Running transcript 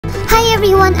Hi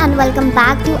everyone and welcome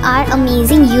back to our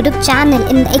amazing YouTube channel.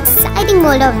 In the exciting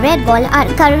world of Red Ball, our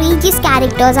courageous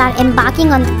characters are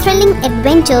embarking on thrilling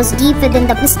adventures deep within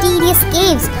the mysterious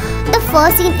caves. The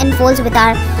first scene unfolds with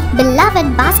our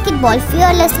beloved Basketball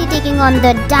fearlessly taking on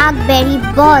the Darkberry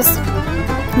boss.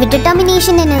 With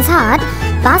determination in his heart,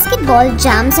 Basketball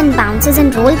jumps and bounces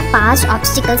and rolls past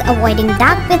obstacles, avoiding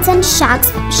dark pits and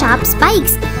sharp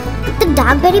spikes. The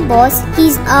Darkberry boss,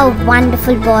 he's a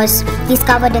wonderful boss. He's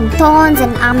covered in thorns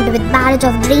and armed with barrage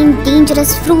of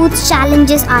dangerous fruits,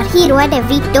 challenges our hero at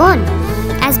every turn.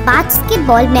 As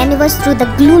Basketball maneuvers through the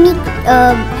gloomy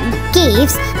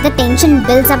caves, the tension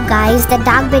builds up, guys. The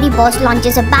Darkberry boss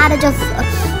launches a barrage of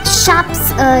sharp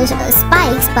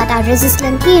spikes, but our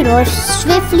resistant hero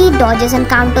swiftly dodges and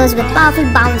counters with powerful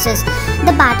bounces.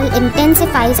 The battle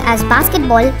intensifies as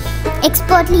Basketball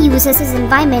expertly uses his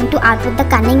environment to outwit the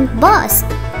cunning boss.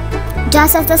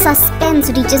 Just as the suspense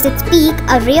reaches its peak,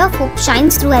 a ray of hope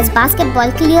shines through as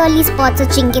Basketball clearly spots a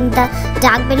chink in the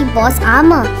Darkberry boss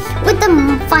armor. With the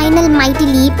final mighty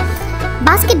leap,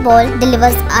 Basketball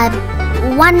delivers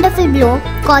a wonderful blow,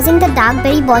 causing the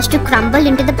Darkberry boss to crumble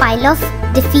into the pile of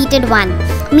defeated one.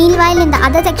 Meanwhile, in the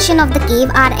other section of the cave,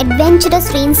 our adventurous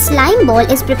trained Slimeball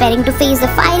is preparing to face the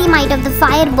fiery might of the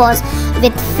fire boss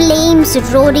with flames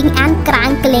roaring and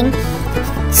crackling.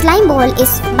 Slimeball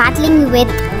is battling with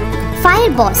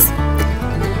Fire Boss.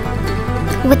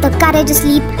 With a courageous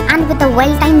leap and with a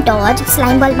well-timed dodge,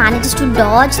 Slimeball manages to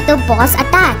dodge the boss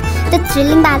attack. The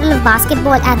thrilling battle of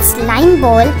Basketball and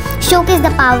Slimeball showcase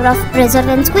the power of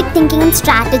perseverance, quick thinking and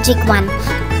strategic one.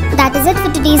 That is it for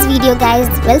today's video, guys.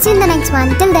 We'll see you in the next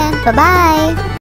one. Till then, bye-bye.